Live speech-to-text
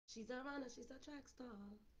She's a runner, she's a track star.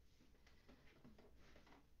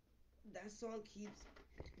 That song keeps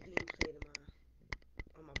being played in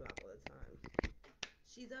on my block all the time.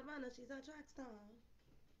 She's a runner, she's a track star.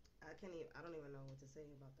 I don't even know what to say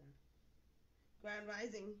about that. Grand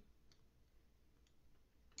Rising.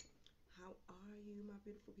 How are you, my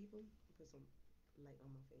beautiful people? Put some light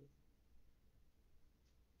on my face.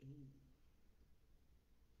 Eee.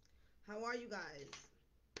 How are you guys?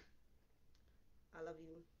 I love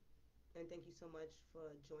you. And thank you so much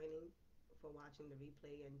for joining, for watching the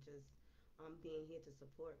replay, and just being here to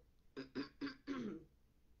support.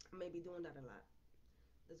 I may be doing that a lot.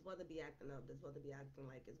 This weather be acting up. This weather be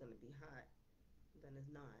acting like it's going to be hot. Then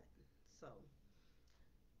it's not. So,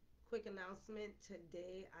 quick announcement.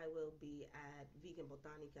 Today I will be at Vegan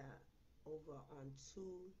Botanica over on 2.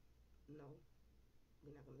 No,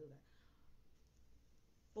 we're not going to do that.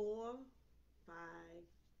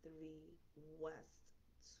 453 West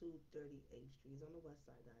 238th Street. It's on the west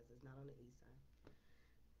side, guys. It's not on the east side.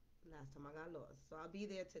 Last time I got lost. So I'll be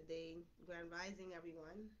there today. Grand Rising,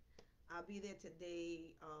 everyone. I'll be there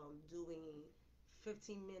today doing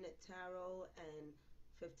 15-minute tarot and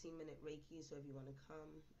 15-minute Reiki. So if you want to come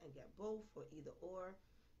and get both or either or,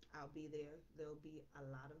 I'll be there. There'll be a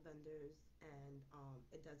lot of vendors, and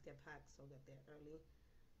it does get packed, so get there early.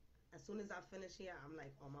 As soon as I finish here, I'm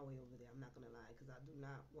like on my way over there. I'm not going to lie, because I do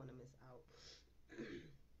not want to miss out.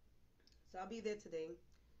 So I'll be there today.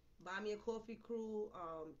 Buy me a coffee crew.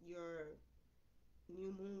 Your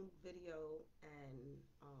new moon video and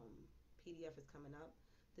PDF is coming up.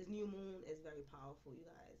 This new moon is very powerful, you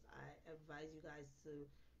guys. I advise you guys to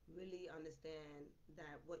really understand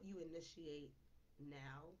that what you initiate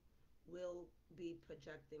now will be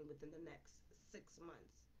projecting within the next 6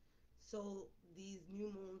 months. So these new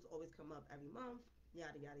moons always come up every month,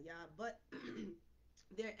 yada yada yada, but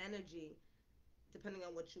their energy, depending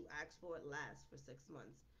on what you ask for, it lasts for 6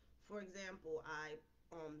 months. For example, I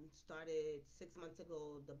started 6 months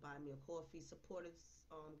ago the Buy Me a Coffee supportive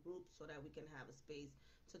group, so that we can have a space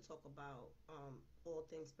to talk about all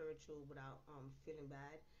things spiritual without feeling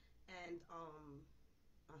bad. And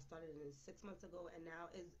I started it 6 months ago, and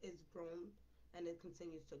now it's grown and it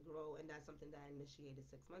continues to grow. And that's something that I initiated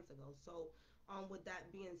 6 months ago. So, with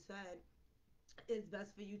that being said, it's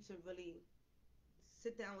best for you to really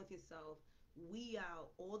sit down with yourself, weed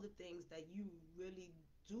out all the things that you really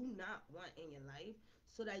do not want in your life,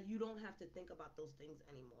 so that you don't have to think about those things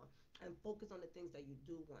anymore, and focus on the things that you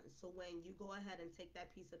do want. So when you go ahead and take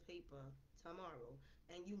that piece of paper tomorrow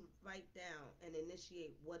and you write down and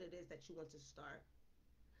initiate what it is that you want to start,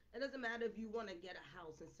 it doesn't matter if you want to get a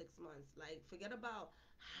house in 6 months. Like, forget about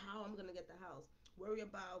how I'm going to get the house. Worry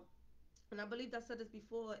about, and I believe I said this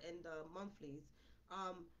before in the monthlies.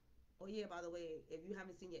 Um, oh yeah, by the way, if you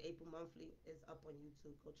haven't seen your April monthly, it's up on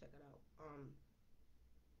YouTube. Go check it out.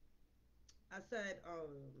 I said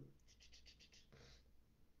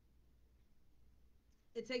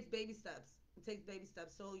it takes baby steps. It takes baby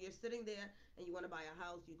steps. So you're sitting there and you want to buy a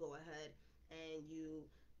house, you go ahead and you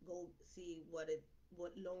go see what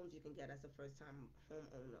loans you can get as a first time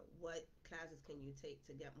homeowner. What classes can you take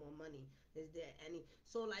to get more money? Is there any,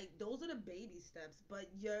 so like those are the baby steps,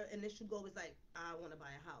 but your initial goal is like, I want to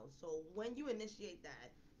buy a house. So when you initiate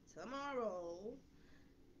that tomorrow,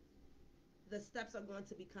 the steps are going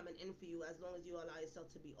to be coming in for you, as long as you allow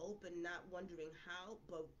yourself to be open, not wondering how,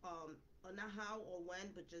 but or not how or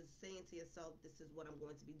when, but just saying to yourself, this is what I'm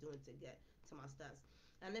going to be doing to get to my steps.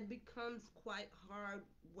 And it becomes quite hard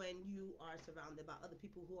when you are surrounded by other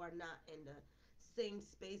people who are not in the same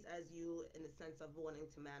space as you, in the sense of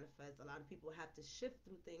wanting to manifest. A lot of people have to shift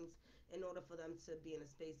through things in order for them to be in a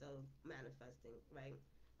space of manifesting, right?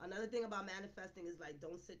 Another thing about manifesting is, like,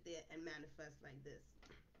 don't sit there and manifest like this.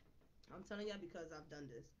 I'm telling y'all because I've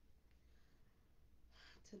done this.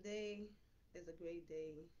 Today is a great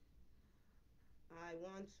day. I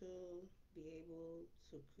want to be able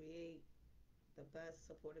to create the best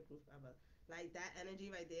supportive group ever. Like, that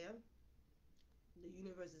energy right there, the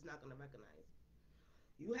universe is not going to recognize.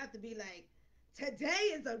 You have to be like,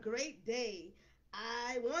 today is a great day.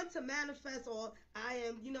 I want to manifest, or I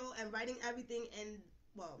am, and writing everything. And,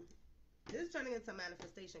 well, this is turning into a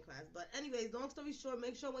manifestation class. But anyways, long story short,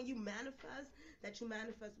 make sure when you manifest, that you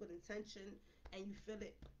manifest with intention and you feel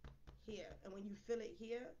it here. And when you feel it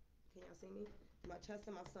here, can y'all see me? My chest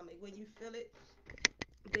and my stomach. When you feel it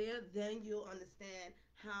there, then you'll understand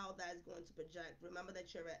how that's going to project. Remember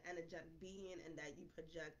that you're an energetic being and that you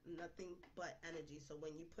project nothing but energy. So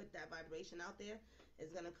when you put that vibration out there,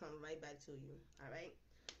 it's going to come right back to you. All right?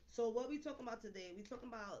 So what we talking about today? We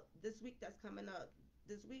talking about this week that's coming up.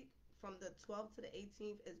 This week from the 12th to the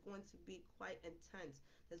 18th is going to be quite intense.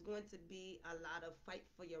 There's going to be a lot of fight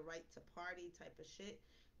for your right to party type of shit.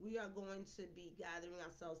 We are going to be gathering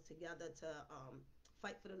ourselves together to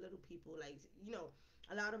fight for the little people. Like, you know,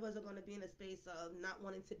 a lot of us are going to be in a space of not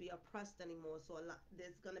wanting to be oppressed anymore. So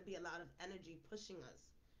there's going to be a lot of energy pushing us,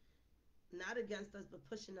 not against us, but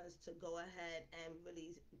pushing us to go ahead and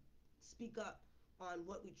really speak up on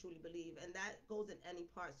what we truly believe. And that goes in any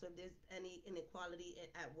part. So if there's any inequality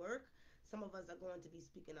at work, some of us are going to be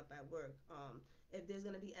speaking up at work. If there's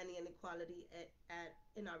going to be any inequality at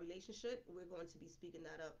in our relationship, we're going to be speaking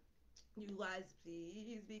that up. You guys,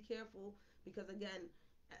 please be careful, because again,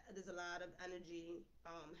 there's a lot of energy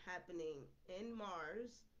happening in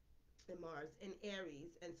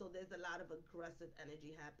Aries, and so there's a lot of aggressive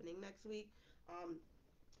energy happening next week.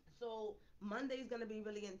 So Monday is gonna be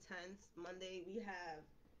really intense. Monday we have,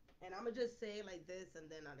 and I'm gonna just say it like this,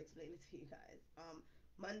 and then I'll explain it to you guys.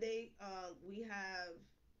 Monday, we have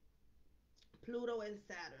Pluto and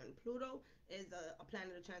Saturn. Pluto is a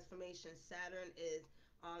planet of transformation. Saturn is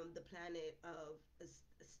the planet of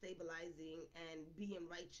stabilizing and being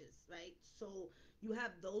righteous, right? So you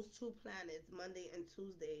have those two planets, Monday and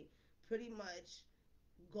Tuesday, pretty much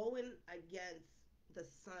going against the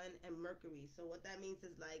Sun and Mercury. So what that means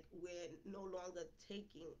is, like, we're no longer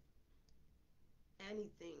taking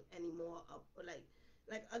anything anymore up, like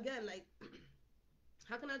again, like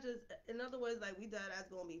how can I just, in other words, like, we dead ass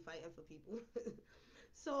gonna be fighting for people.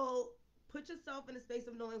 So put yourself in a space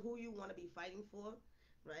of knowing who you want to be fighting for,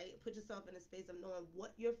 right? Put yourself in a space of knowing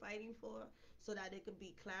what you're fighting for, so that it could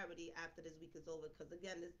be clarity after this week is over. Because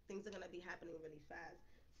again, things are gonna be happening really fast.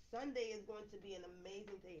 Sunday is going to be an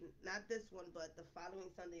amazing day. Not this one, but the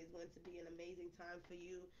following Sunday is going to be an amazing time for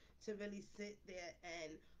you to really sit there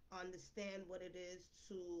and understand what it is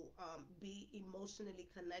to be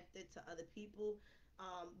emotionally connected to other people,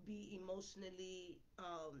 be emotionally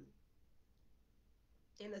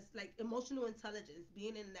in a, like, emotional intelligence,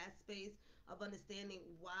 being in that space of understanding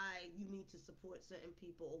why you need to support certain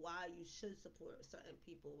people, or why you should support certain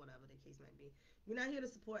people, whatever the case might be. We're not here to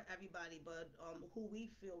support everybody, but who we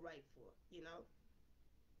feel right for, you know.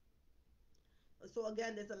 So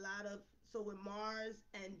again, there's a lot of, so with Mars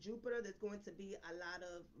and Jupiter, there's going to be a lot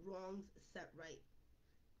of wrongs set right.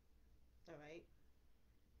 All right.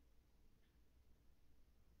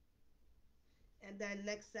 And then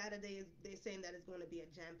next Saturday is, they're saying that it's going to be a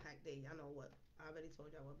jam-packed day. Y'all know what? I already told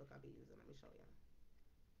y'all what book I'll be using. Let me show y'all.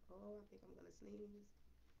 Oh, I think I'm gonna sneeze.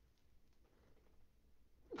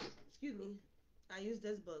 Excuse me. I use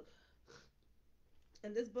this book,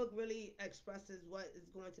 and this book really expresses what is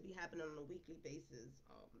going to be happening on a weekly basis.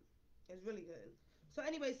 It's really good. So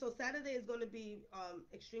anyway, so Saturday is going to be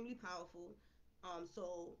extremely powerful.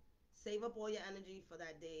 So save up all your energy for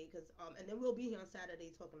that day, because and then we'll be here on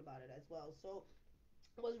Saturday talking about it as well. So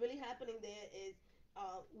what's really happening there is,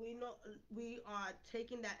 we know we are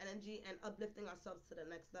taking that energy and uplifting ourselves to the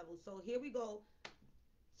next level. So here we go.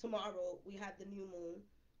 Tomorrow we have the new moon.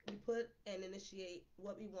 We put and initiate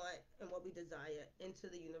what we want and what we desire into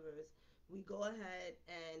the universe. We go ahead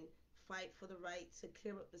and fight for the right to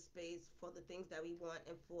clear up the space for the things that we want,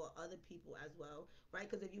 and for other people as well, right?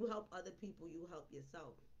 Because if you help other people, you help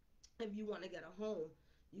yourself. If you want to get a home,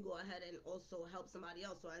 you go ahead and also help somebody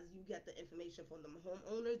else. So as you get the information from the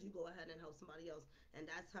homeowners, you go ahead and help somebody else, and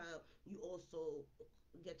that's how you also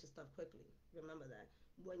get your stuff quickly. Remember that.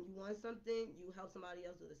 When you want something, you help somebody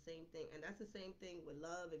else do the same thing, and that's the same thing with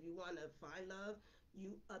love. If you want to find love,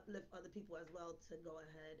 you uplift other people as well to go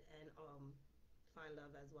ahead and find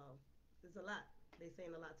love as well. There's a lot. They're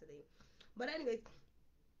saying a lot today. But anyways,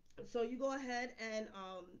 so you go ahead and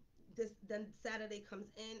this, then Saturday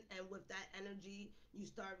comes in, and with that energy you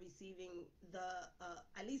start receiving the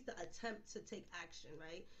at least the attempt to take action,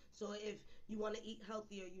 right? So if you want to eat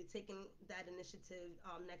healthier, you're taking that initiative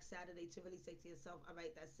next Saturday to really say to yourself, all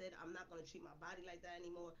right, that's it, I'm not going to treat my body like that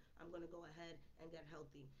anymore. I'm going to go ahead and get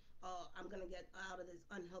healthy. I'm going to get out of this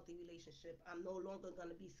unhealthy relationship. I'm no longer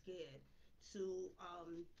going to be scared to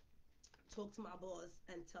talk to my boss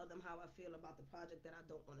and tell them how I feel about the project that I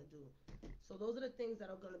don't want to do. So those are the things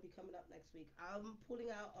that are going to be coming up next week. I'm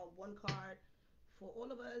pulling out one card for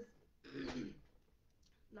all of us,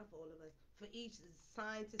 not for all of us, for each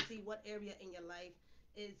sign, to see what area in your life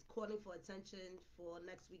is calling for attention for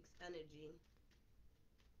next week's energy.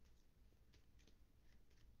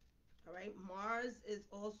 All right, Mars is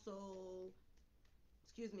also,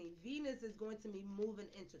 excuse me, Venus is going to be moving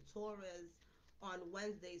into Taurus on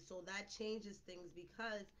Wednesday, so that changes things,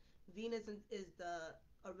 because Venus is the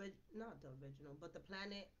not the original, but the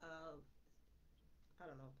planet of, I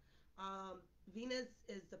don't know. Venus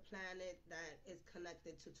is the planet that is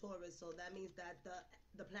connected to Taurus, so that means that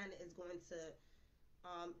the planet is going to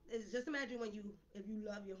It's just imagine when you, if you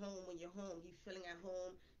love your home, when you're home, you feeling at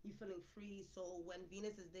home, you feeling free. So when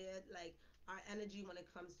Venus is there, like our energy when it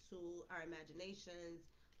comes to our imaginations,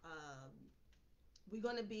 um, we're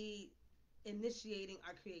gonna be initiating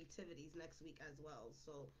our creativities next week as well.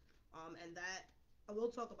 So, and that I will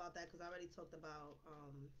talk about that because I already talked about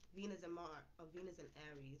Venus and Mars, Venus and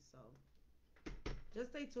Aries. So just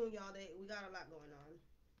stay tuned, y'all. We got a lot going on.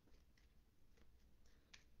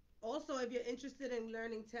 Also, if you're interested in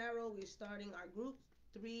learning tarot, we're starting our group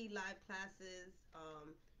 3 live classes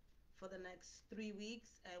for the next 3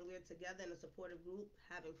 weeks, and we're together in a supportive group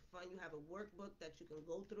having fun. You have a workbook that you can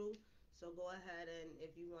go through. So go ahead, and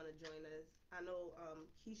if you want to join us, I know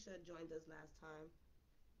Keisha joined us last time.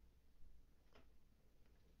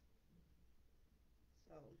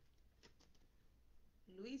 So,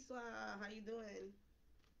 Luisa, how you doing?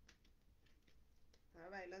 All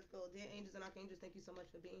right, let's go. Dear angels and archangels, thank you so much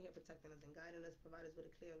for being here, protecting us and guiding us, provide us with a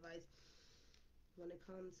clear advice. When it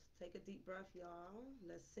comes, take a deep breath, y'all.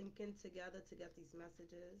 Let's sink in together to get these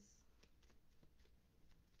messages.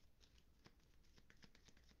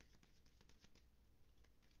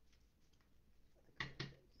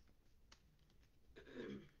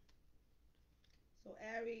 So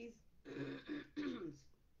Aries, what's going on?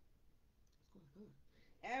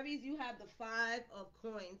 Aries, you have the 5 of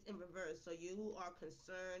coins in reverse. So you are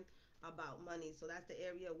concerned about money. So that's the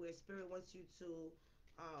area where spirit wants you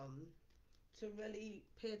um, to really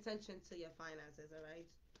pay attention to your finances. All right.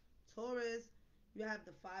 Taurus, you have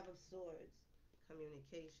the 5 of swords,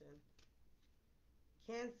 communication.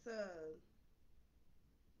 Cancer,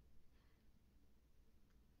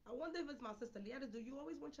 I wonder if it's my sister Lietta. Do you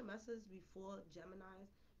always want your message before Gemini's?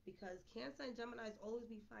 Because Cancer and Gemini's always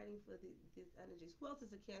be fighting for these energies. Who else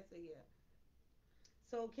is a Cancer here?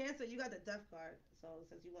 So Cancer, you got the Death card. So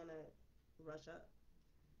since you want to rush up,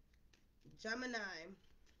 Gemini,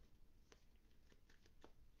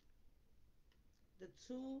 the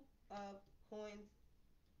 2 of coins,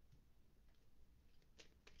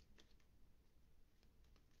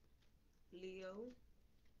 Leo,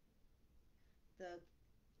 the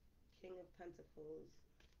King of Pentacles.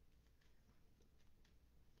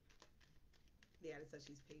 Lietta says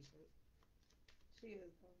she's patient. She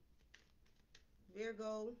is.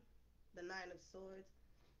 Virgo, the 9 of Swords.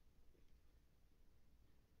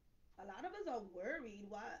 A lot of us are worried.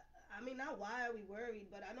 Why? I mean, not why are we worried,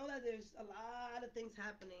 but I know that there's a lot of things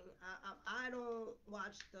happening. I don't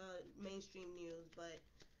watch the mainstream news, but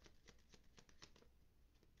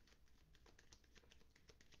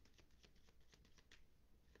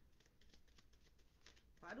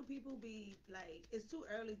why do people be like? It's too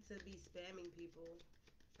early to be spamming people,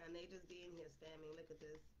 and they just be in here spamming. Look at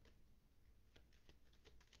this.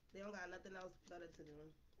 They don't got nothing else better to do.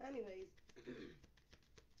 Anyways,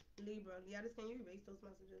 Libra. Yeah, just can you erase those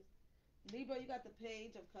messages? Libra, you got the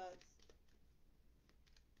Page of Cups.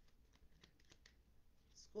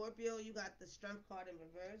 Scorpio, you got the Strength card in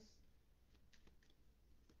reverse.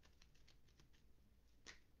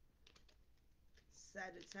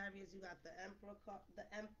 Sagittarius, you got the Emperor card, the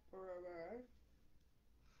Emperor.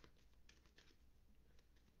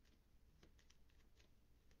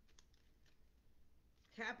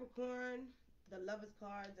 Capricorn, the Lovers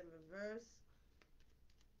cards in reverse.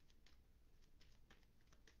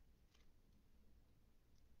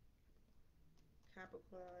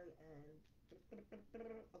 Capricorn and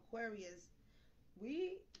Aquarius.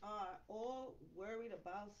 We are all worried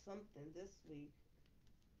about something this week.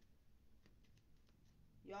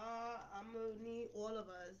 Y'all, I'm gonna need all of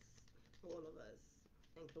us,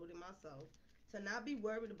 including myself, to not be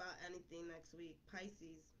worried about anything next week.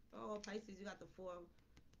 Pisces. Oh, Pisces, you got the 4.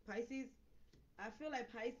 Pisces, I feel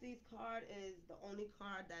like Pisces card is the only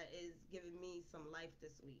card that is giving me some life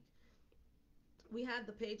this week. We have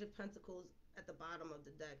the Page of Pentacles at the bottom of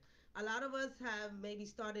the deck. A lot of us have maybe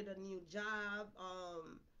started a new job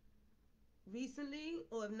recently,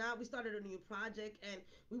 or if not, we started a new project and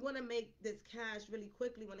we want to make this cash really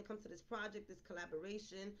quickly when it comes to this project, this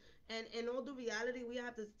collaboration. And in all the reality, we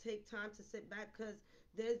have to take time to sit back because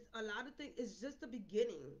there's a lot of things. It's just the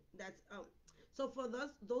beginning. That's so for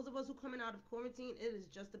those of us who coming out of quarantine, it is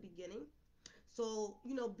just the beginning. So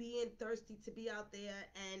being thirsty to be out there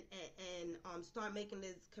and start making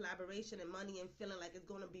this collaboration and money and feeling like it's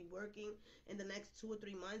going to be working in the next 2 or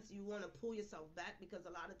 3 months, you want to pull yourself back because a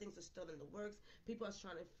lot of things are still in the works. People are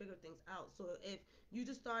trying to figure things out. So if you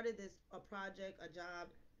just started a project, a job,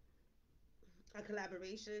 a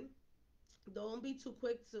collaboration, don't be too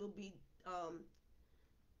quick to be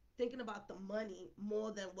thinking about the money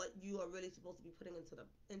more than what you are really supposed to be putting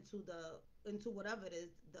into whatever it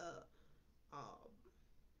is, the um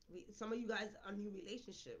Some of you guys are new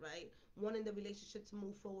relationship, right? Wanting the relationship to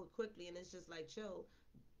move forward quickly, and it's just like chill.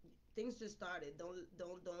 Things just started.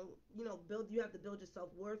 Don't build. You have to build your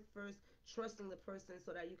self-worth first, trusting the person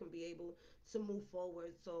so that you can be able to move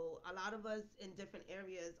forward. So a lot of us in different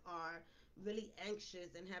areas are really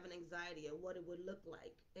anxious and having anxiety of what it would look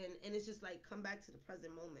like, and it's just like come back to the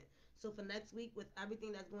present moment. So for next week, with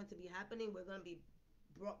everything that's going to be happening, we're going to be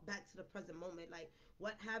brought back to the present moment. Like,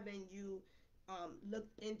 what haven't you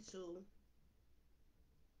looked into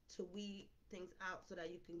to weed things out so that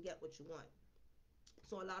you can get what you want?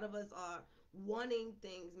 So a lot of us are wanting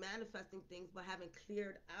things, manifesting things, but haven't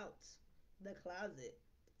cleared out the closet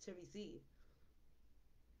to receive.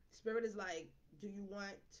 Spirit is like, do you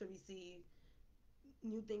want to receive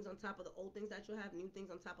new things on top of the old things that you have, new things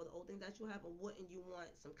on top of the old things that you have, or wouldn't you want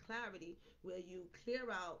some clarity where you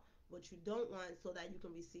clear out what you don't want so that you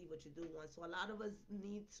can receive what you do want? So a lot of us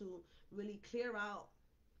need to really clear out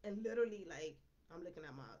and literally, like, I'm looking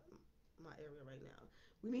at my area right now.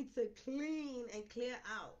 We need to clean and clear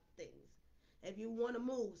out things. If you want to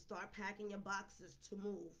move, start packing your boxes to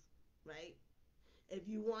move, right? If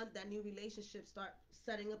you want that new relationship, start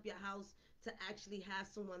setting up your house to actually have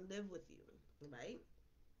someone live with you, right?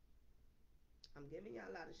 I'm giving y'all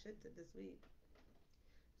a lot of shit to this week.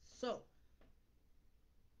 So,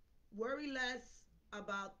 worry less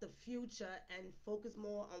about the future and focus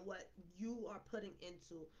more on what you are putting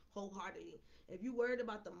into wholeheartedly. If you're worried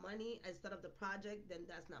about the money instead of the project, then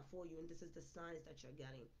that's not for you. And this is the signs that you're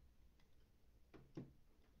getting.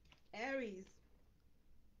 Aries,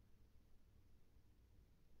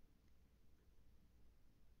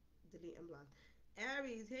 delete and block.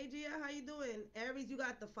 Aries, hey Gia, how you doing? Aries, you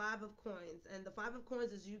got the 5 of coins, and the 5 of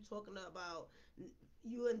coins is you talking about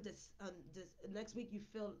you and this next week. You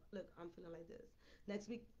feel, look, I'm feeling like this. Next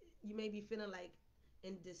week you may be feeling like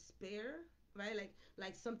in despair, right?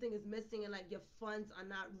 Like something is missing, and like your funds are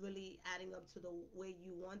not really adding up to the way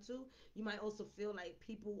you want to. You might also feel like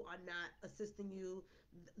people are not assisting you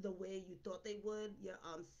the way you thought they would. Your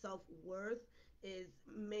self-worth is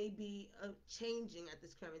maybe changing at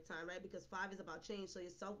this current time, right? Because 5 is about change, so your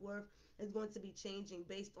self-worth is going to be changing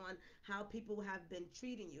based on how people have been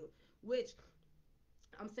treating you, which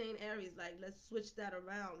I'm saying, Aries, like, let's switch that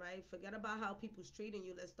around, right? Forget about how people's treating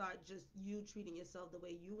you. Let's start just you treating yourself the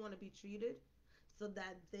way you want to be treated, so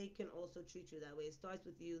that they can also treat you that way. It starts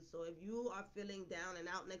with you. So if you are feeling down and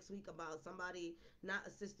out next week about somebody not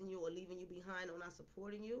assisting you or leaving you behind or not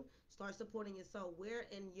supporting you, start supporting yourself. Where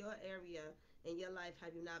in your area in your life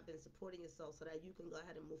have you not been supporting yourself so that you can go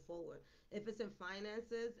ahead and move forward? If it's in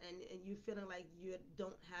finances and you feeling like you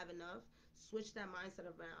don't have enough, switch that mindset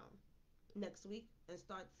around next week and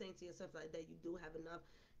start saying to yourself like that you do have enough,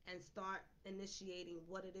 and start initiating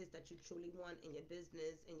what it is that you truly want in your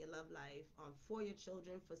business, in your love life, for your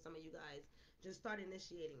children. For some of you guys, just start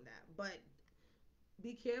initiating that. But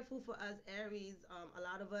be careful for us, Aries. A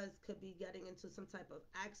lot of us could be getting into some type of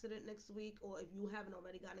accident next week, or if you haven't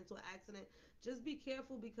already gotten into an accident, just be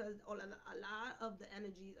careful because a lot of the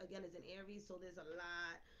energy again is in Aries. So there's a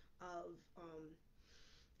lot of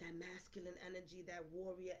that masculine energy, that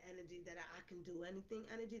warrior energy, that I can do anything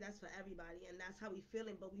energy. That's for everybody, and that's how we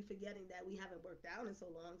feeling. But we forgetting that we haven't worked out in so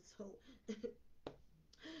long. So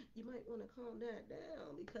you might want to calm that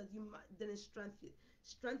down because you might didn't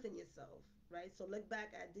strengthen yourself, right? So look back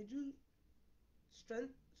at, did you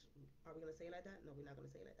strength? Are we gonna say it like that? No, we're not gonna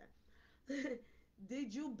say it like that.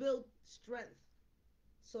 Did you build strength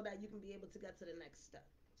so that you can be able to get to the next step?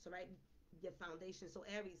 So right, your foundation. So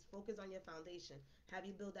Aries, focus on your foundation. Have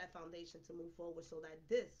you build that foundation to move forward so that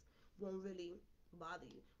this won't really bother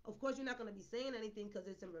you? Of course, you're not going to be saying anything because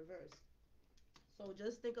it's in reverse. So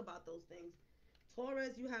just think about those things.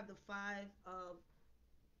 Taurus, you have the 5 of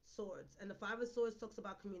Swords, and the 5 of Swords talks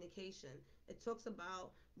about communication. It talks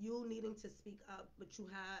about you needing to speak up, but you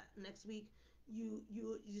have next week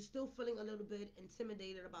you're still feeling a little bit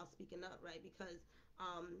intimidated about speaking up, right? Because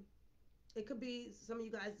it could be some of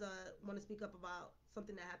you guys want to speak up about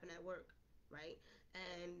something that happened at work, right?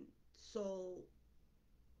 And so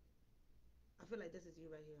I feel like this is you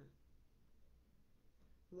right here,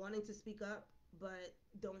 wanting to speak up, but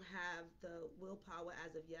don't have the willpower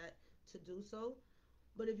as of yet to do so.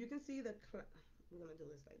 But if you can see we're gonna do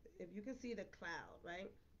this like this. If you can see the cloud,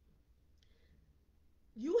 right?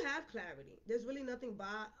 You have clarity. There's really nothing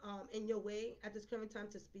in your way at this current time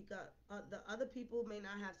to speak up. The other people may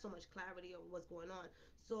not have so much clarity of what's going on.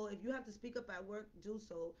 So if you have to speak up at work, do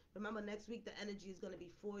so. Remember, next week the energy is going to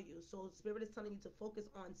be for you. So Spirit is telling you to focus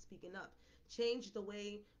on speaking up. Change the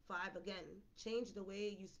way, 5 again. Change the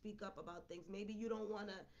way you speak up about things. Maybe you don't want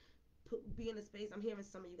to be in a space. I'm hearing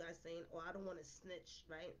some of you guys saying, "Oh, I don't want to snitch,"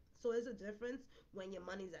 right? So there's a difference when your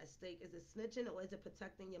money's at stake. Is it snitching or is it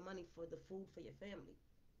protecting your money for the food for your family,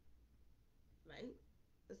 right?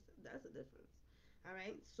 That's a difference. All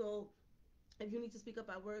right. So if you need to speak up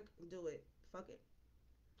at work, do it. Fuck it.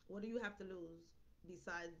 What do you have to lose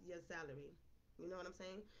besides your salary? You know what I'm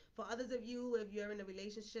saying? For others of you, if you're in a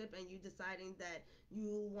relationship and you deciding that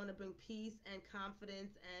you want to bring peace and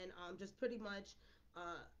confidence and just pretty much,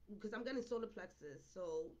 because I'm getting solar plexus,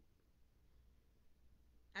 so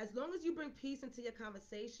as long as you bring peace into your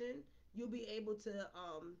conversation, you'll be able to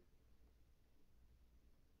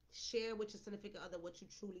share with your significant other what you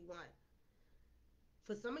truly want.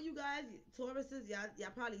 For some of you guys, Tauruses,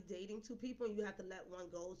 y'all probably dating two people and you have to let one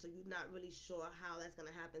go, so you're not really sure how that's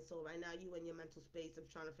gonna happen. So right now, you in your mental space of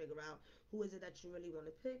trying to figure out who is it that you really want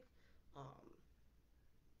to pick, um,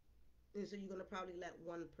 and so you're gonna probably let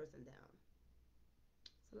one person down.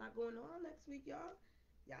 It's a lot going on next week, y'all.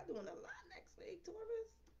 Y'all doing a lot next week,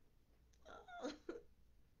 Taurus. Oh,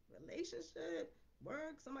 relationship,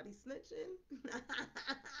 work, somebody snitching.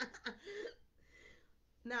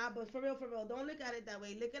 Nah, but for real, don't look at it that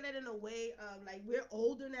way. Look at it in a way of like we're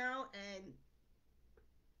older now, and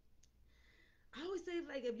I always say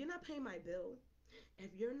like if you're not paying my bill,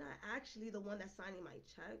 if you're not actually the one that's signing my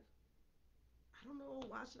check, I don't know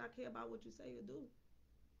why should I care about what you say or do.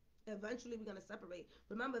 Eventually, we're gonna separate.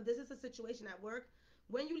 Remember, this is a situation at work.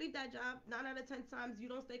 When you leave that job, 9 out of 10 times you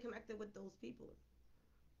don't stay connected with those people.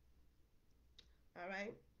 All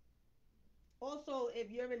right. Also,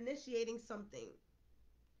 if you're initiating something,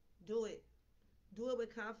 do it. Do it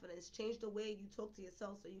with confidence. Change the way you talk to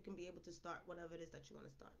yourself so you can be able to start whatever it is that you want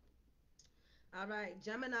to start. All right,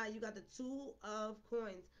 Gemini, you got the two of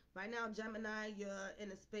coins. Right now, Gemini, you're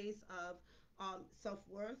in a space of self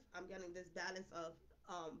worth. I'm getting this balance of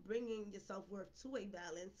bringing your self worth to a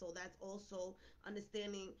balance. So that's also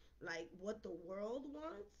understanding like what the world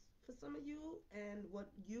wants for some of you and what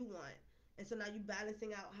you want. And so now you're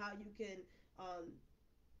balancing out how you can um,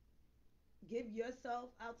 give yourself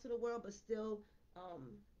out to the world, but still um,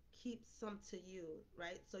 keep some to you,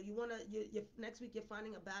 right? So you next week you're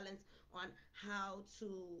finding a balance on how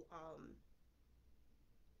to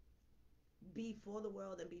be for the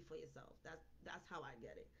world and be for yourself. That's how I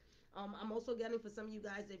get it. I'm also getting for some of you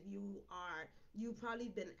guys, if you've probably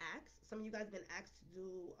been asked, some of you guys been asked to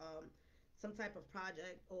do some type of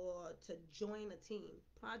project or to join a team,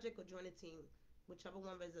 project or join a team, whichever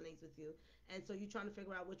one resonates with you. And so you're trying to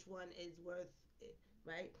figure out which one is worth it,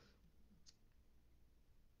 right?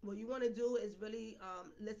 What you want to do is really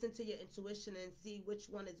listen to your intuition and see which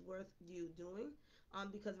one is worth you doing.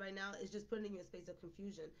 Because right now it's just putting you in a space of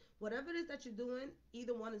confusion. Whatever it is that you're doing,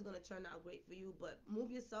 either one is going to turn out great for you, but move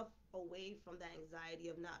yourself away from that anxiety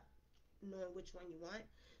of not knowing which one you want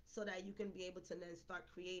so that you can be able to then start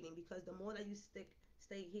creating, because the more that you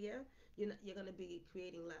stay here, you're going to be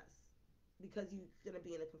creating less because you're going to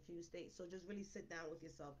be in a confused state. So just really sit down with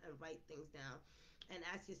yourself and write things down and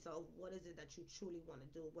ask yourself what is it that you truly want to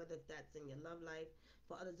do, whether that's in your love life.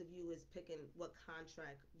 For others of you is picking what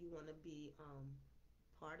contract you want to be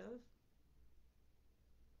part of.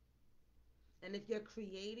 And if you're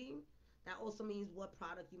creating, that also means what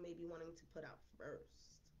product you may be wanting to put out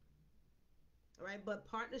first. All right, but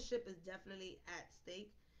partnership is definitely at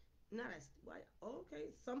stake. Not at why? Okay,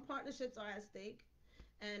 some partnerships are at stake,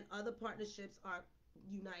 and other partnerships are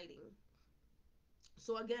uniting.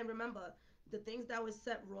 So again, remember the things that were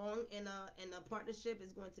set wrong in a partnership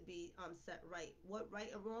is going to be set right. What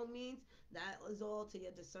right and wrong means, that is all to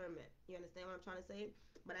your discernment. You understand what I'm trying to say?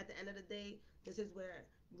 But at the end of the day, this is where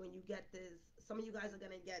when you get this, some of you guys are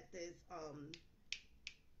gonna get this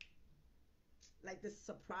like this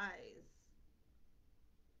surprise,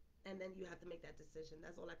 and then you have to make that decision.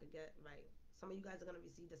 That's all I could get right. Some of you guys are gonna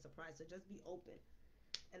receive the surprise, so just be open,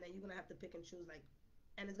 and then you're gonna have to pick and choose like,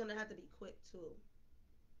 and it's gonna have to be quick too.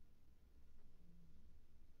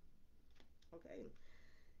 Okay.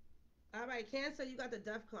 All right, Cancer, you got the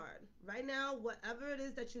Death card. Right now, whatever it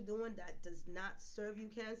is that you're doing that does not serve you,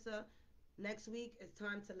 Cancer, next week it's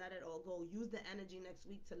time to let it all go. Use the energy next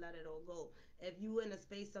week to let it all go. If you're in a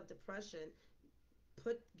space of depression,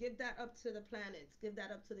 give that up to the planets, give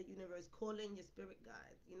that up to the universe, call in your spirit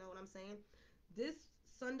guides. You know what I'm saying? This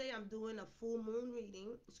Sunday, I'm doing a full moon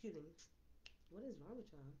reading. Excuse me. What is wrong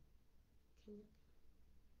with y'all? Can you?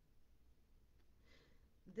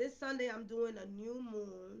 This Sunday, I'm doing a new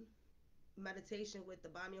moon meditation with the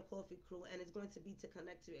Buy Me a Coffee crew, and it's going to be to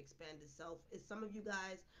connect to your expanded self. If some of you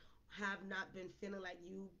guys have not been feeling like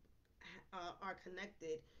you are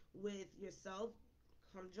connected with yourself,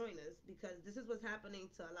 come join us, because this is what's happening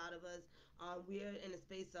to a lot of us. We're in a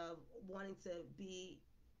space of wanting to be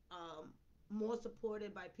um, more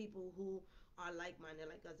supported by people who are like-minded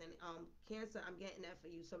like us. And Cancer, I'm getting that for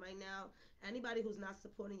you. So right now, anybody who's not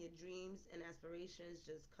supporting your dreams and aspirations,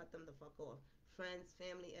 just cut them the fuck off. Friends,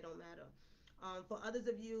 family, it don't matter. For others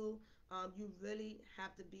of you, you really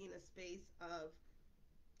have to be in a space of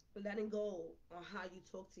letting go on how you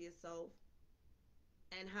talk to yourself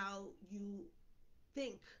and how you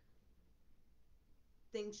think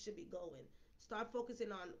things should be going. Start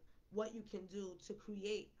focusing on what you can do to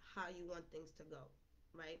create how you want things to go,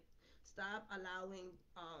 right? Stop allowing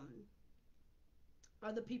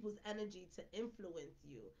other people's energy to influence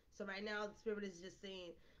you. So right now, the spirit is just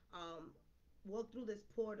saying, um, walk through this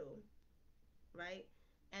portal, right?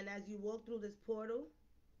 And as you walk through this portal,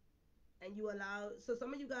 and you allow, so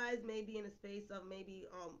some of you guys may be in a space of maybe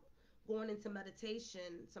going into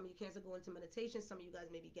meditation. Some of you Cancer go into meditation. Some of you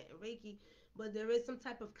guys may be getting Reiki, but there is some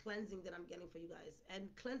type of cleansing that I'm getting for you guys.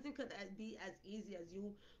 And cleansing could be as easy as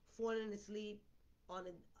you falling asleep on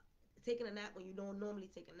a taking a nap when you don't normally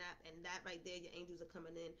take a nap, and that right there, your angels are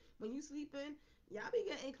coming in. When you sleeping, y'all be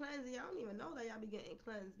getting cleansed, and y'all don't even know that y'all be getting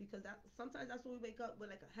cleansed, because that sometimes that's when we wake up with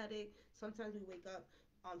like a headache. Sometimes we wake up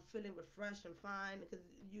feeling refreshed and fine, because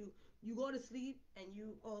you go to sleep, and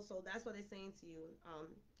you also, that's what they're saying to you,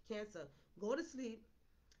 Cancer, go to sleep,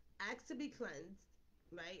 ask to be cleansed,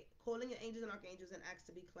 right? Calling your angels and archangels and ask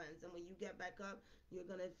to be cleansed. And when you get back up, you're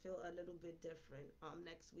gonna feel a little bit different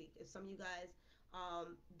next week. If some of you guys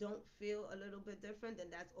don't feel a little bit different,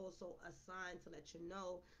 then that's also a sign to let you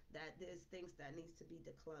know that there's things that needs to be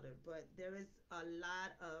decluttered. But there is a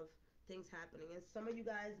lot of things happening, and some of you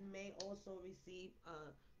guys may also receive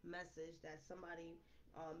a message that somebody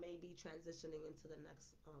may be transitioning into the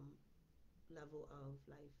next level of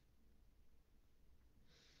life.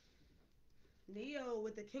 Leo,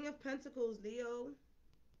 with the King of Pentacles, Leo's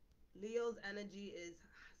energy is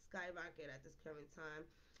skyrocket at this current time.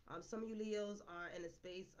 Some of you Leos are in a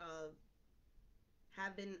space of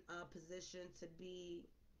having a position to be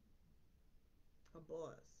a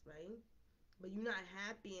boss, right? But you're not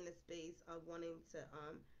happy in a space of wanting to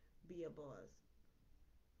be a boss.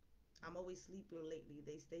 I'm always sleeping lately.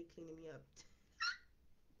 They stay cleaning me up.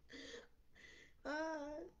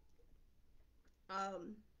 uh,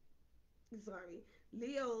 um, sorry,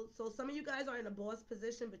 Leo. So some of you guys are in a boss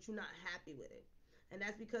position, but you're not happy with it, and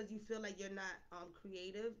that's because you feel like you're not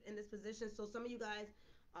creative in this position. So some of you guys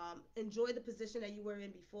enjoy the position that you were in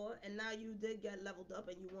before, and now you did get leveled up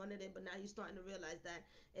and you wanted it, but now you're starting to realize that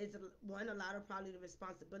it's one, a lot of probably the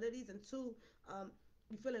responsibilities, and two,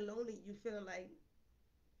 you feeling lonely. You feeling like,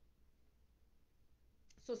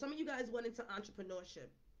 so some of you guys went into entrepreneurship,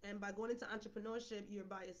 and by going into entrepreneurship, you're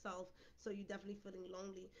by yourself, so you're definitely feeling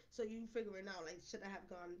lonely. So you figuring out, like, should I have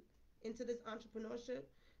gone into this entrepreneurship?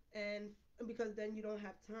 And because then you don't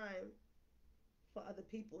have time for other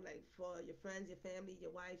people, like for your friends, your family,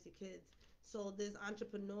 your wives, your kids. So this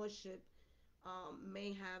entrepreneurship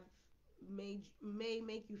may have may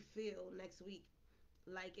make you feel next week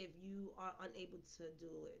like if you are unable to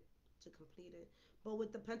do it, to complete it. But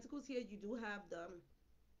with the pentacles here, you do have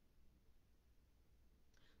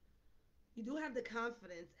the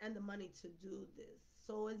confidence and the money to do this.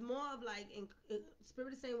 So it's more of like,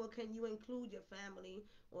 spirit is saying, well, can you include your family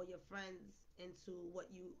or your friends into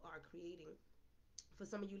what you are creating? For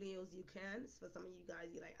some of you Leos, you can. For some of you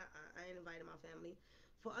guys, you're like, I ain't inviting my family.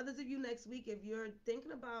 For others of you next week, if you're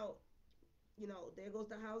thinking about, there goes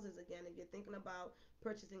the houses again. If you're thinking about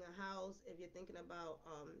purchasing a house, if you're thinking about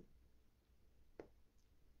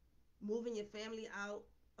moving your family out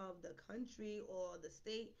of the country or the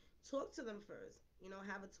state, talk to them first.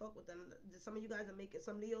 Have a talk with them. Some of you guys are making,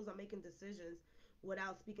 some Leos are making decisions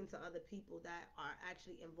without speaking to other people that are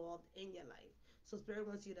actually involved in your life. So Spirit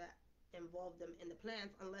wants you to involve them in the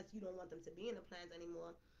plans, unless you don't want them to be in the plans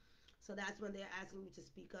anymore. So that's when they're asking you to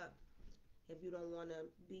speak up if you don't want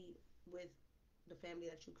to be with the family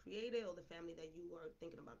that you created or the family that you were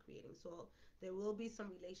thinking about creating. So there will be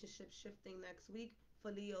some relationship shifting next week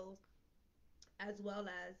for Leos, as well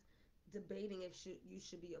as debating if you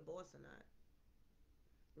should be a boss or not,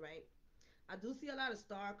 right? I do see a lot of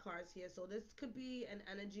star cards here, so this could be an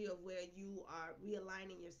energy of where you are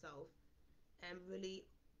realigning yourself and really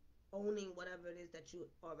owning whatever it is that you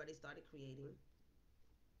already started creating.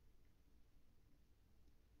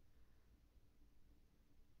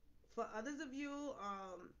 For others of you,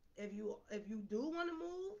 if you do want to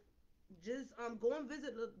move, just go and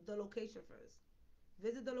visit the location first.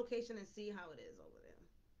 Visit the location and see how it is over there.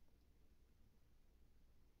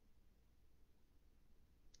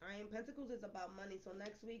 All right, right? Pentacles is about money. So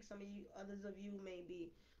next week, some of you, others of you may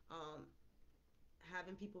be um,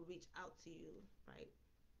 having people reach out to you, right?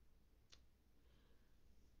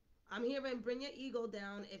 I'm hearing bring your ego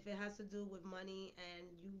down if it has to do with money and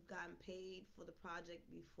you've gotten paid for the project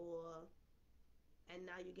before and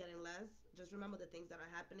now you're getting less. Just remember the things that are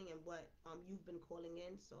happening and what you've been calling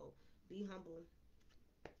in. So be humble.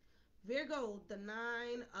 Virgo, the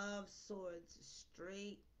Nine of Swords,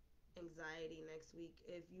 straight anxiety next week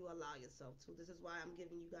if you allow yourself to. This is why I'm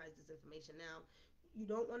giving you guys this information now. You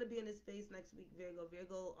don't want to be in this space next week, Virgo.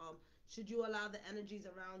 Virgo, should you allow the energies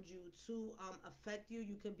around you to affect you,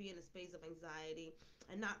 you could be in a space of anxiety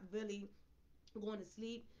and not really going to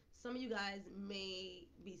sleep. Some of you guys may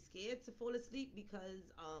be scared to fall asleep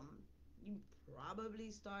because you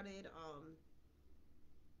probably started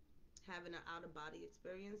having an out of body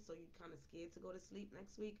experience, so you're kind of scared to go to sleep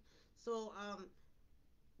next week. So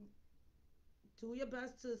do your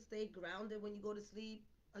best to stay grounded when you go to sleep.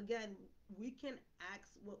 Again, we can ask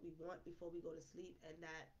what we want before we go to sleep, and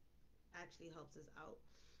that actually helps us out.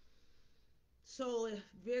 So, if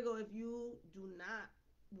Virgo, if you do not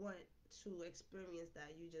want to experience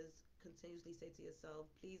that, you just continuously say to yourself,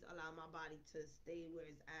 please allow my body to stay where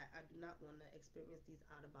it's at. I do not want to experience these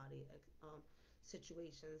out of body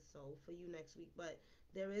situations. So, for you next week, but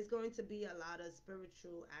there is going to be a lot of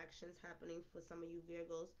spiritual actions happening for some of you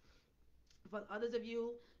Virgos. For others of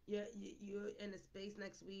you, you're in a space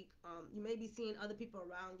next week. You may be seeing other people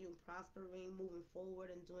around you prospering, moving forward,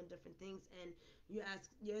 and doing different things, and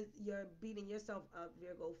you're beating yourself up,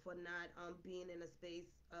 Virgo, for not being in a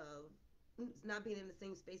space of not being in the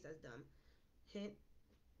same space as them. Hint: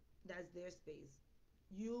 that's their space.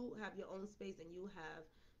 You have your own space, and you have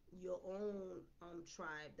your own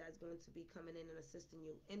tribe that's going to be coming in and assisting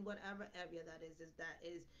you in whatever area that is. Is that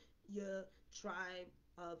is your tribe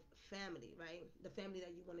of family, right? The family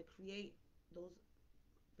that you want to create. Those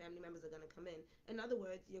family members are going to come in. In other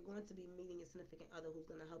words, you're going to be meeting a significant other who's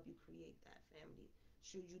going to help you create that family.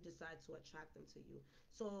 Should you decide to attract them to you?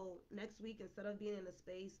 So next week, instead of being in a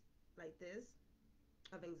space like this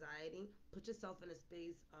of anxiety, put yourself in a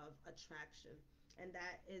space of attraction. And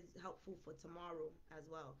that is helpful for tomorrow as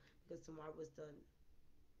well, because tomorrow is the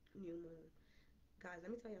new moon. Guys,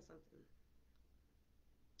 let me tell you something.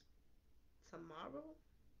 Tomorrow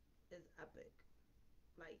is epic.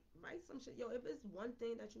 Like, write some shit. Yo, if it's one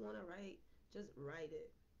thing that you want to write, just write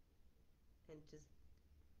it and just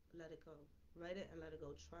let it go. Write it and let it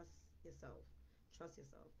go. Trust yourself. Trust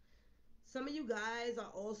yourself. Some of you guys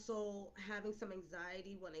are also having some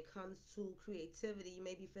anxiety when it comes to creativity. You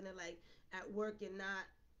may be feeling like at work you're not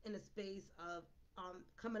in a space of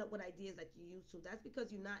coming up with ideas like you used to. That's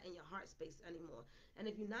because you're not in your heart space anymore. And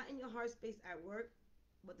if you're not in your heart space at work,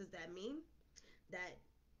 what does that mean? That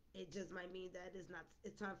it just might mean that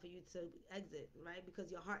it's time for you to exit, right?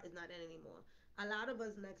 Because your heart is not in anymore. A lot of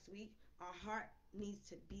us next week, our heart needs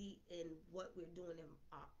to be in what we're doing in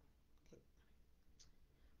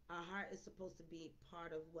our heart is supposed to be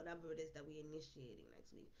part of whatever it is that we're initiating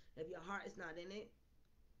next week. If your heart is not in it,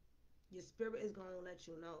 your spirit is going to let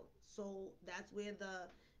you know. So that's where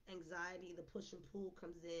the anxiety, the push and pull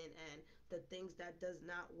comes in, and the things that does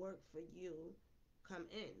not work for you come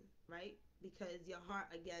in, right? Because your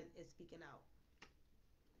heart again is speaking out.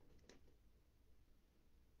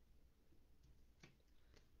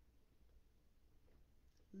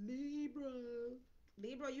 Libra.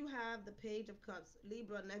 Libra, you have the Page of Cups.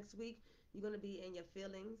 Libra, next week you're going to be in your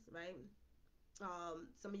feelings, right?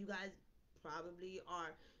 Some of you guys probably are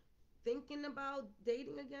thinking about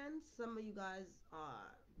dating again. Some of you guys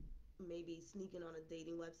are maybe sneaking on a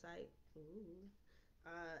dating website. Ooh.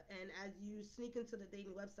 And as you sneak into the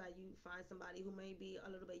dating website, you find somebody who may be a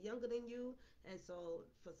little bit younger than you. And so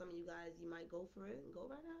for some of you guys, you might go for it. Go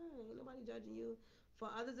right ahead. Ain't nobody judging you. For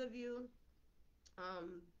others of you,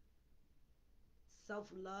 um, self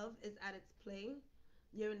love is at its play.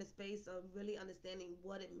 You're in the space of really understanding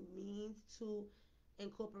what it means to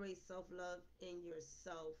incorporate self love in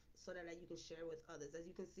yourself so that you can share with others. As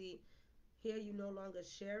you can see here, you're no longer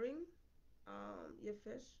sharing your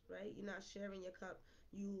fish, right? You're not sharing your cup.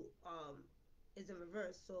 You is in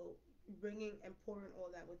reverse. So bringing and pouring all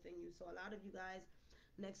that within you. So a lot of you guys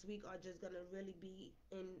next week are just gonna really be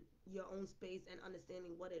in your own space and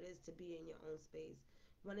understanding what it is to be in your own space.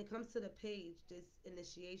 When it comes to the page, this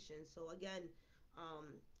initiation. So again,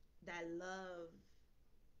 that love.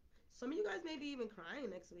 Some of you guys may be even crying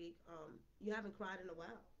next week. You haven't cried in a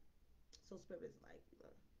while. So spirit's like,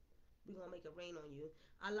 we're gonna make it rain on you.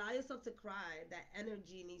 Allow yourself to cry. That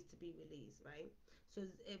energy needs to be released, right? So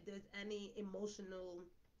if there's any emotional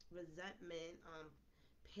resentment,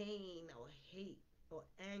 pain or hate, or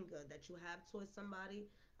anger that you have towards somebody,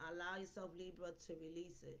 allow yourself, Libra, to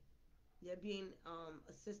release it. You're being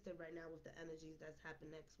assisted right now with the energies that's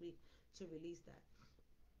happened next week to release that.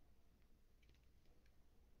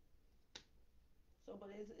 So, but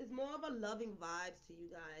it's more of a loving vibes to you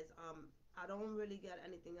guys. I don't really get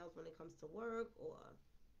anything else when it comes to work, or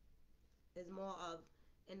it's more of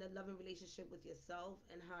in a loving relationship with yourself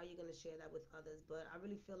and how you're gonna share that with others. But I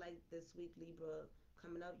really feel like this week, Libra,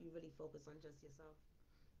 coming up, you really focus on just yourself.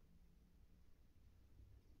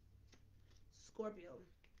 Scorpio.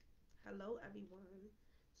 Hello, everyone.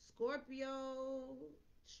 Scorpio,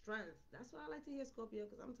 strength. That's what I like to hear, Scorpio,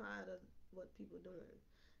 because I'm tired of what people doing.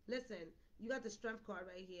 Listen, you got the strength card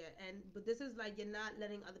right here, and but this is like you're not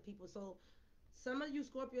letting other people. So some of you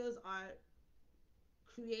Scorpios are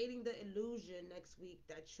creating the illusion next week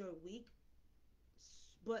that you're weak,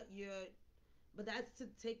 but you're but that's to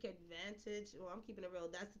take advantage. Well, I'm keeping it real.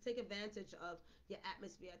 That's to take advantage of your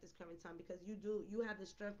atmosphere at this current time, because you have the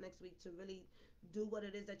strength next week to really do what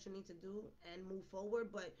it is that you need to do and move forward,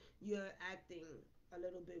 but you're acting a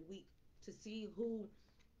little bit weak to see who.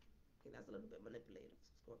 Okay, that's a little bit manipulative,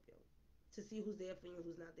 Scorpio. To see who's there for you,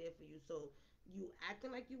 who's not there for you. So you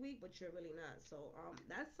acting like you're weak, but you're really not. So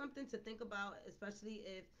that's something to think about, especially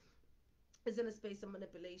if it's in a space of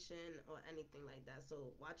manipulation or anything like that.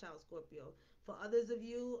 So watch out, Scorpio. For others of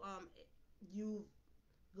you, you've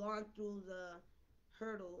gone through the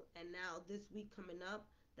hurdle, and now this week coming up,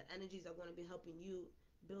 the energies are going to be helping you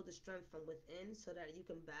build the strength from within so that you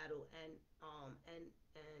can battle and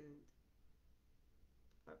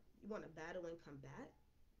you want to battle and combat.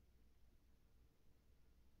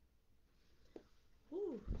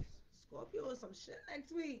 Whew, Scorpio is some shit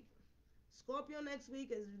next week. Scorpio next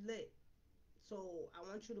week is lit. So I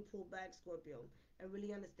want you to pull back, Scorpio, and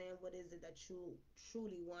really understand what is it that you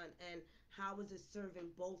truly want, and how is it serving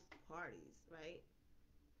both parties, right?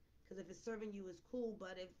 Because if it's serving you, it's cool.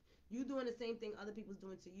 But if you doing the same thing other people's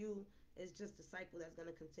doing to you, it's just a cycle that's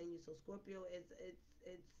gonna continue. So Scorpio, it's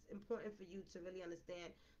important for you to really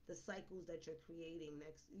understand the cycles that you're creating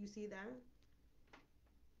next. You see that?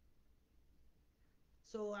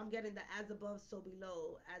 So I'm getting the as above, so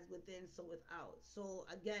below, as within, so without. So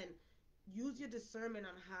again, use your discernment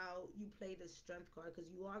on how you play the strength card,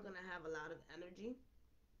 because you are going to have a lot of energy.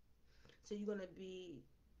 So you're going to be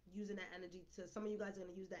using that energy to, some of you guys are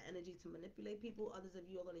going to use that energy to manipulate people. Others of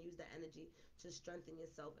you are going to use that energy to strengthen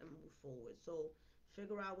yourself and move forward. So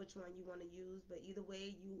figure out which one you want to use. But either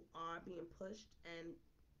way, you are being pushed and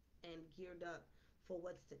geared up for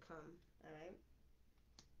what's to come. All right.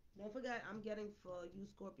 Don't forget, I'm getting for you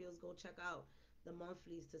Scorpios, go check out the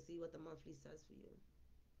monthlies to see what the monthly says for you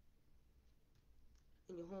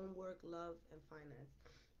in your homework, love, and finance.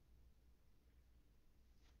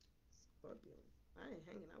 Scorpio. I ain't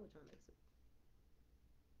hanging out with y'all next week.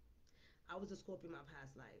 I was a Scorpio in my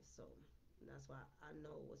past life, so that's why I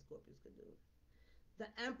know what Scorpios could do.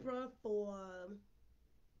 The Emperor for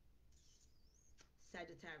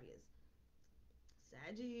Sagittarius.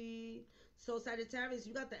 Saggy. So Sagittarius,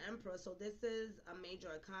 you got the Emperor. So this is a major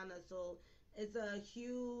arcana. So it's a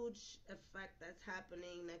huge effect that's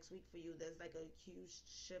happening next week for you. There's like a huge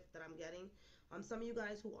shift that I'm getting. Some of you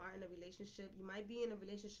guys who are in a relationship, you might be in a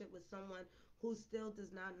relationship with someone who still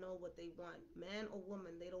does not know what they want. Man or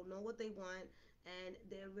woman, they don't know what they want, and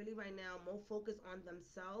they're really right now more focused on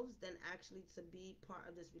themselves than actually to be part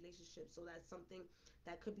of this relationship. So that's something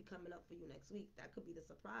that could be coming up for you next week. That could be the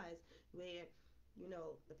surprise where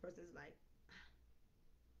the person's like,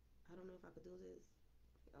 I don't know if I could do this.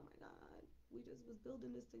 Oh my God, we just was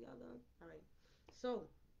building this together. All right. So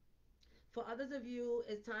for others of you,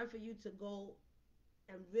 it's time for you to go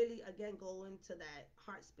and really, again, go into that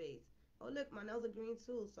heart space. Oh, look, my nails are green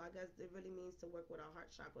too. So I guess it really means to work with our heart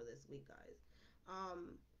chakra this week, guys.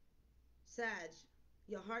 Sag,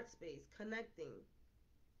 your heart space, connecting.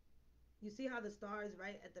 You see how the star is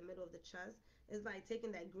right at the middle of the chest? It's like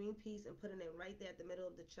taking that green piece and putting it right there at the middle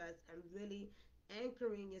of the chest and really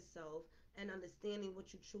anchoring yourself and understanding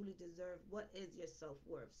what you truly deserve. What is your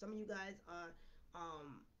self-worth? Some of you guys are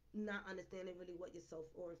not understanding really what your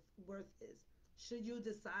self-worth is. Should you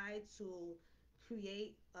decide to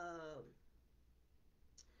create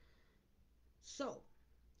so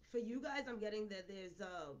for you guys, I'm getting that there's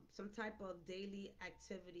some type of daily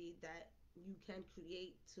activity that you can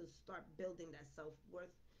create to start building that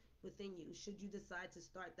self-worth within you. Should you decide to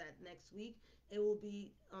start that next week, it will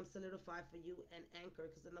be solidified for you and anchor,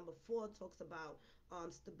 because the number 4 talks about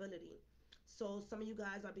stability. So some of you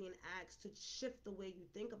guys are being asked to shift the way you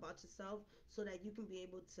think about yourself so that you can be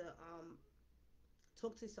able to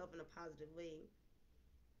talk to yourself in a positive way,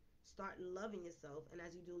 start loving yourself, and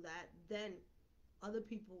as you do that, then other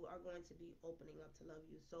people are going to be opening up to love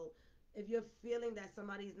you. So if you're feeling that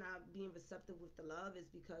somebody's not being receptive with the love,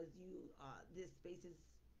 it's because you this space is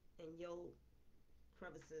in your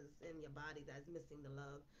crevices in your body that's missing the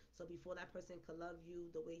love. So before that person could love you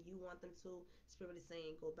the way you want them to, spirit is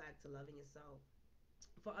saying go back to loving yourself.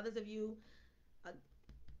 For others of you, uh,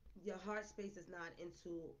 your heart space is not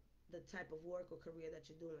into the type of work or career that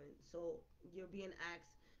you're doing. So you're being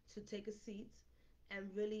asked to take a seat and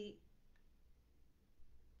really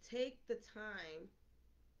take the time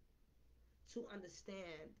to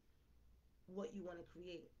understand what you want to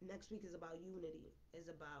create. Next week is about unity, is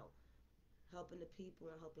about helping the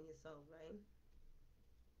people and helping yourself, right?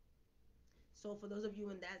 So for those of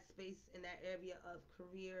you in that space, in that area of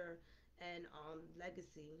career and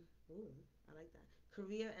legacy, ooh, I like that.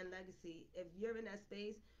 Career and legacy. If you're in that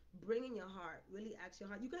space, bring in your heart. Really ask your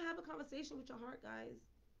heart. You can have a conversation with your heart, guys.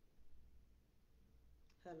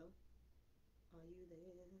 Hello, are you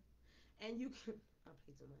there? And you can. I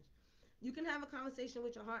play too much. You can have a conversation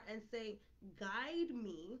with your heart and say, "Guide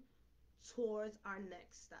me towards our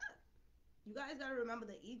next step." You guys gotta remember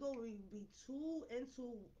the ego will be too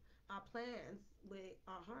into our plans with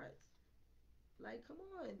our hearts. Like, come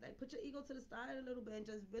on, like put your ego to the side a little bit and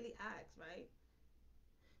just really ask, right?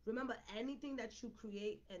 Remember, anything that you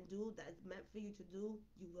create and do that's meant for you to do,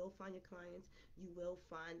 you will find your clients, you will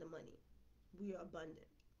find the money. We are abundant.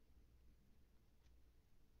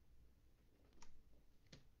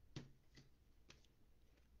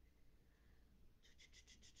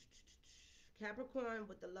 Capricorn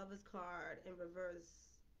with the Lovers card in reverse.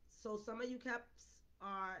 So some of you Caps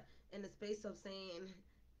are in the space of saying,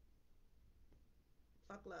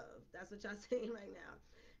 fuck love. That's what y'all saying right now.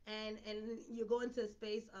 And you go into a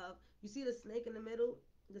space of, you see the snake in the middle.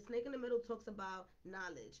 The snake in the middle talks about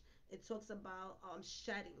knowledge. It talks about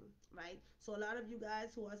shedding, right? So a lot of you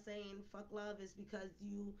guys who are saying fuck love is because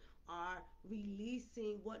you are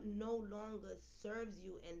releasing what no longer serves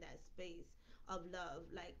you in that space of love,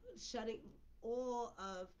 like shutting all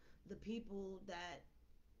of the people that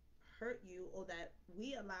hurt you or that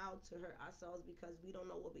we allow to hurt ourselves because we don't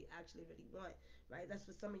know what we actually really want, right? That's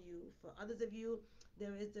for some of you. For others of you,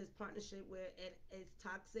 there is this partnership where it is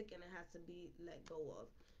toxic and it has to be let go of.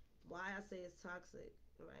 Why I say it's toxic,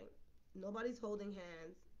 right? Nobody's holding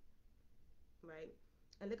hands, right?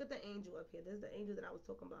 And look at the angel up here. There's the angel that I was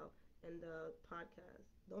talking about in the podcast.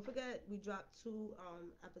 Don't forget, we dropped two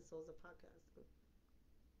episodes of podcasting.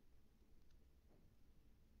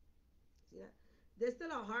 See that? There's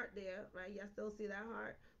still a heart there, right? Y'all still see that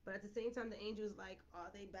heart. But at the same time, the angels like,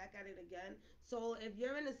 are they back at it again? So if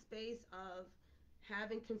you're in a space of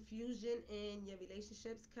having confusion in your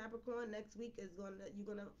relationships, Capricorn, next week is gonna you're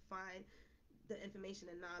gonna find the information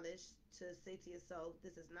and knowledge to say to yourself,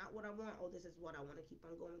 this is not what I want, or this is what I want to keep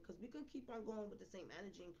on going. Because we can keep on going with the same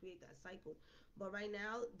energy and create that cycle. But right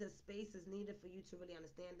now, the space is needed for you to really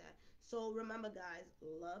understand that. So remember, guys,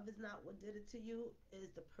 love is not what did it to you. It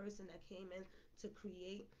is the person that came in to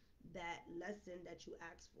create that lesson that you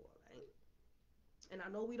asked for, right? And I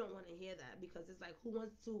know we don't want to hear that because it's like, who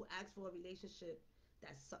wants to ask for a relationship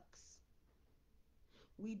that sucks?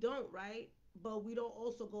 We don't, right? But we don't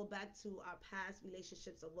also go back to our past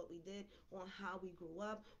relationships of what we did or how we grew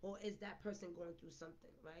up, or is that person going through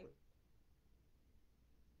something, right?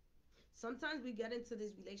 Sometimes we get into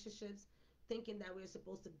these relationships thinking that we're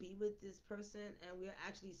supposed to be with this person and we're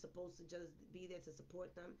actually supposed to just be there to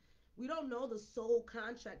support them. We don't know the soul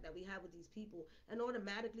contract that we have with these people, and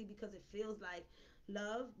automatically, because it feels like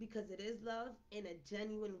love, because it is love in a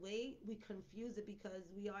genuine way, we confuse it because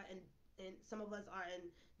we are in, and some of us are in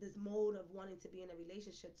this mode of wanting to be in a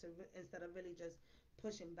relationship instead of really just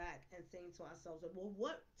pushing back and saying to ourselves, well,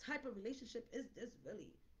 what type of relationship is this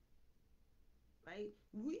really? Right?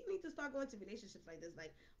 We need to start going to relationships like this.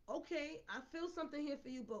 Like, okay, I feel something here for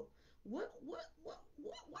you, but what?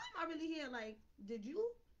 Why am I really here? Like, did you?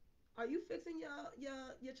 Are you fixing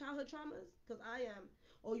your childhood traumas? Cause I am.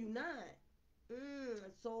 Or you not?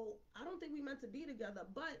 So I don't think we meant to be together.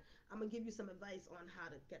 But I'm gonna give you some advice on how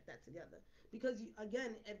to get that together. Because you,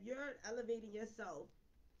 again, if you're elevating yourself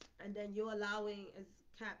and then you're allowing, as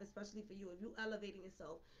Cap, especially for you, if you elevating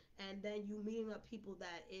yourself and then you meeting up people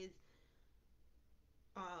that is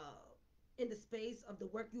uh in the space of the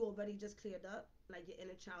work you already just cleared up, like your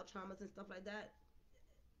inner child traumas and stuff like that,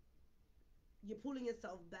 you're pulling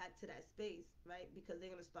yourself back to that space, right? Because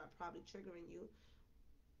they're gonna start probably triggering you.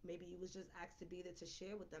 Maybe you was just asked to be there to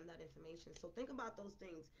share with them that information. So think about those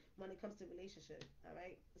things when it comes to relationships, all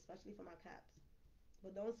right? Especially for my caps.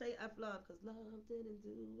 But don't say F love, because love didn't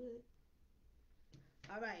do it.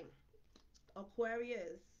 All right.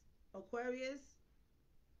 Aquarius. Aquarius,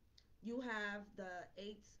 You have the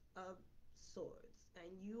Eight of Swords, and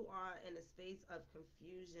you are in a space of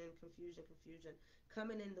confusion,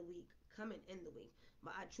 coming in the week,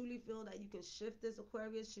 But I truly feel that you can shift this,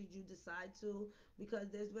 Aquarius, should you decide to, because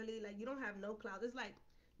there's really, like, you don't have no cloud. It's like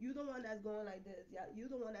you the one that's going like this. Yeah, you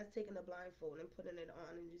the one that's taking the blindfold and putting it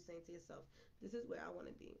on, and you're saying to yourself, "This is where I want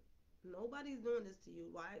to be." Nobody's doing this to you.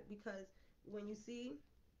 Why? Because when you see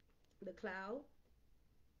the cloud,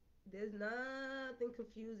 there's nothing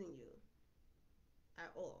confusing you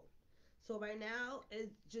at all. So right now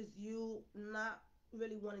it's just you not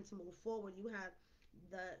really wanting to move forward. You have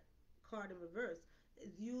the card in reverse.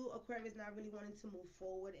 It's you, Aquarius, not really wanting to move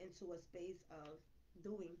forward into a space of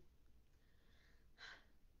doing.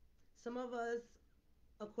 Some of us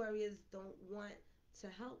Aquarius don't want to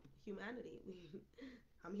help humanity.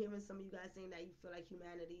 I'm hearing some of you guys saying that you feel like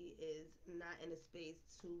humanity is not in a space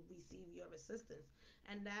to receive your assistance,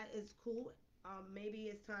 and that is cool. Maybe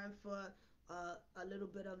it's time for a little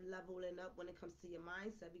bit of leveling up when it comes to your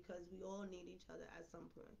mindset, because we all need each other at some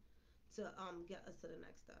point to get us to the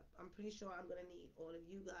next step. I'm pretty sure I'm gonna need all of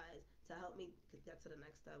you guys to help me get to the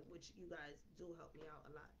next step, which you guys do help me out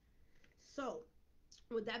a lot. So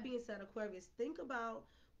with that being said, Aquarius, think about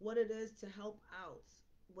what it is to help out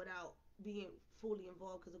without being fully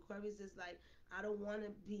involved. Because Aquarius is like, I don't want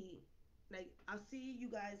to be like, I see you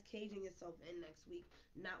guys caging yourself in next week,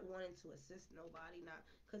 not wanting to assist nobody, not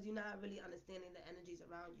because you're not really understanding the energies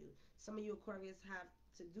around you. Some of you Aquarius have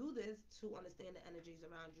to do this to understand the energies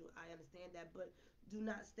around you. I understand that, but do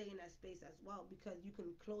not stay in that space as well, because you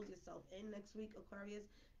can close yourself in next week, Aquarius,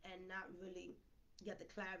 and not really get the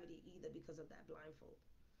clarity either because of that blindfold.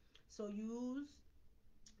 So use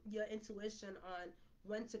your intuition on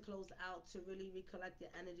when to close out to really recollect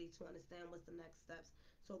your energy to understand what's the next steps.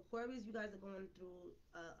 So Aquarius, you guys are going through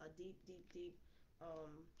a deep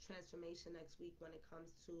transformation next week when it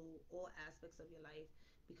comes to all aspects of your life.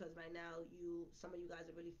 Because right now, some of you guys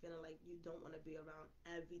are really feeling like you don't want to be around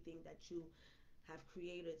everything that you have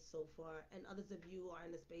created so far, and others of you are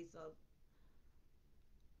in the space of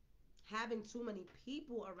having too many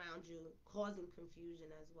people around you, causing confusion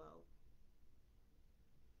as well.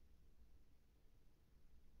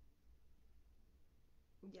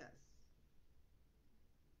 Yes,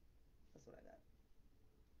 that's what I got.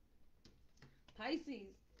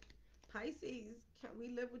 Pisces. Pisces, can we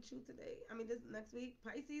live with you today? I mean, this next week.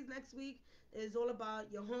 Pisces next week is all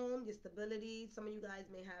about your home, your stability. Some of you guys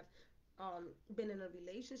may have been in a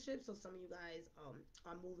relationship, so some of you guys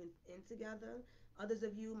are moving in together. Others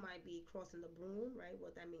of you might be crossing the broom, right?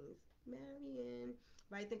 What that means, marrying,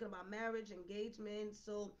 right? Thinking about marriage, engagement.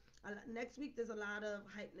 So next week there's a lot of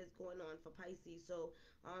hypeness going on for Pisces. So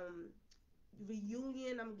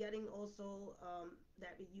reunion, I'm getting also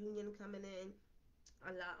that reunion coming in,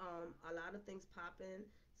 a lot of things popping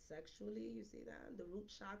sexually. You see that, the root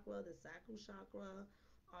chakra, the sacral chakra.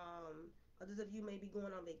 Others of you may be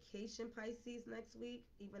going on vacation, Pisces, next week,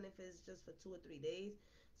 even if it's just for 2 or 3 days.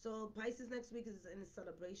 So Pisces next week is in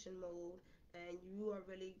celebration mode, and you are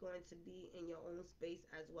really going to be in your own space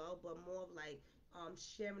as well, but more of like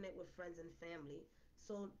sharing it with friends and family.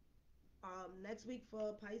 So next week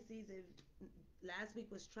for Pisces, if last week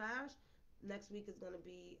was trash, next week is going to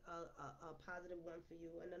be a positive one for you.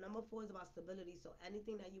 And the number four is about stability. So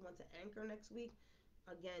anything that you want to anchor next week,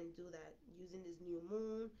 again, do that using this new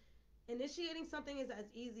moon. Initiating something is as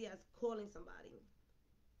easy as calling somebody.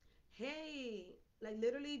 Hey, like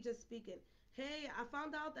literally just speaking. Hey, I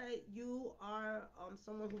found out that you are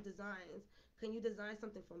someone who designs. Can you design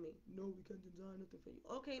something for me? No, we can't design nothing for you.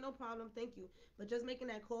 Okay, no problem. Thank you. But just making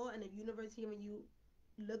that call and the universe hearing you,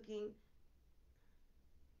 looking,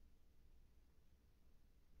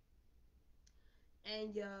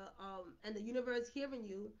 and the universe hearing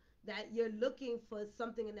you that you're looking for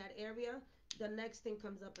something in that area, the next thing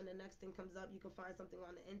comes up and the next thing comes up. You can find something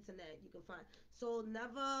on the internet. You can find, so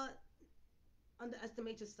never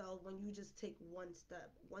underestimate yourself when you just take one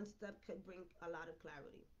step. One step could bring a lot of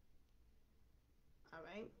clarity. All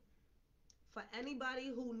right. For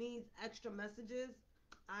anybody who needs extra messages,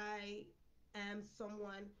 I am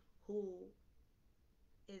someone who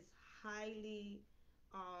is highly,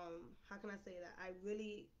 how can I say that? I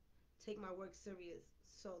really take my work serious.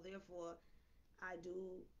 So therefore, I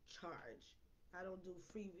do charge. I don't do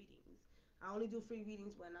free readings. I only do free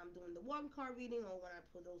readings when I'm doing the one card reading or when I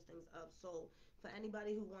put those things up. So for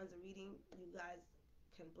anybody who wants a reading, you guys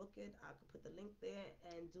can book it. I could put the link there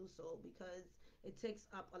and do so, because it takes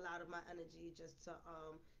up a lot of my energy just to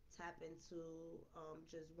tap into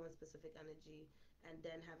just one specific energy, and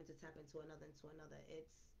then having to tap into another and to another.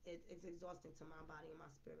 It's exhausting to my body and my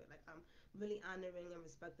spirit. Like, I'm really honoring and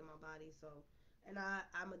respecting my body. So And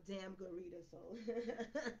I'm a damn good reader, so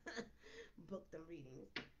book them readings.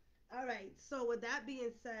 All right, so with that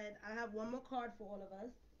being said, I have one more card for all of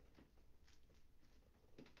us.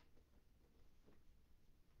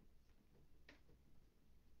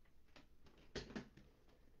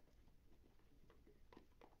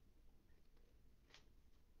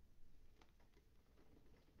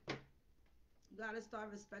 You gotta start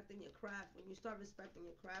respecting your craft. When you start respecting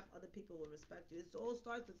your craft, other people will respect you. It all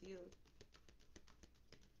starts with you.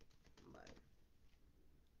 But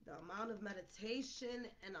the amount of meditation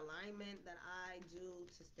and alignment that I do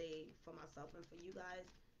to stay for myself and for you guys,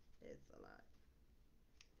 it's a lot.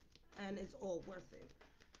 And it's all worth it.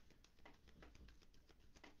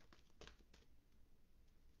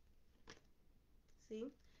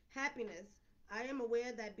 See? Happiness. I am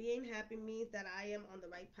aware that being happy means that I am on the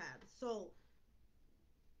right path. So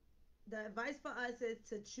the advice for us is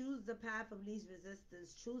to choose the path of least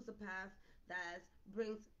resistance. Choose the path that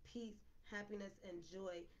brings peace, happiness, and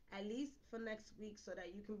joy, at least for next week, so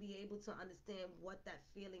that you can be able to understand what that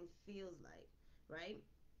feeling feels like, right?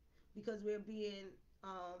 Because we're being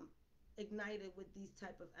ignited with these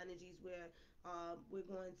type of energies where we're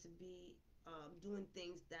going to be doing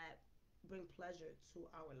things that bring pleasure to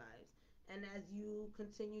our lives. And as you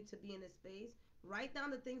continue to be in a space, write down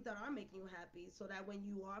the things that are making you happy, so that when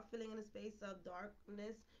you are feeling in a space of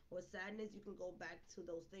darkness or sadness, you can go back to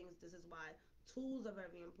those things. This is why tools are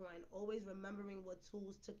very important. Always remembering what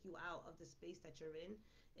tools took you out of the space that you're in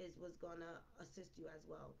is what's gonna assist you as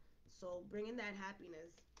well. So bringing that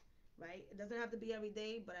happiness, right? It doesn't have to be every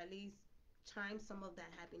day, but at least chime some of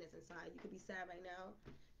that happiness inside. You could be sad right now,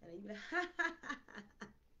 and then you be like,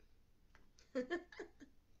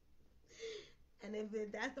 and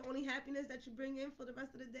if that's the only happiness that you bring in for the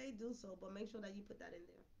rest of the day, do so. But make sure that you put that in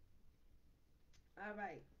there. All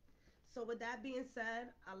right. So with that being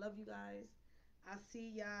said, I love you guys. I'll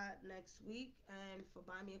see y'all next week. And for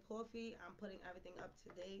Buy Me a Coffee, I'm putting everything up to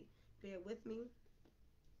date. Bear with me.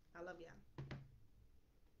 I love y'all.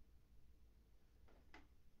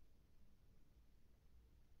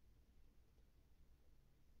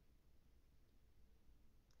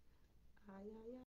 Ay, ay, ay.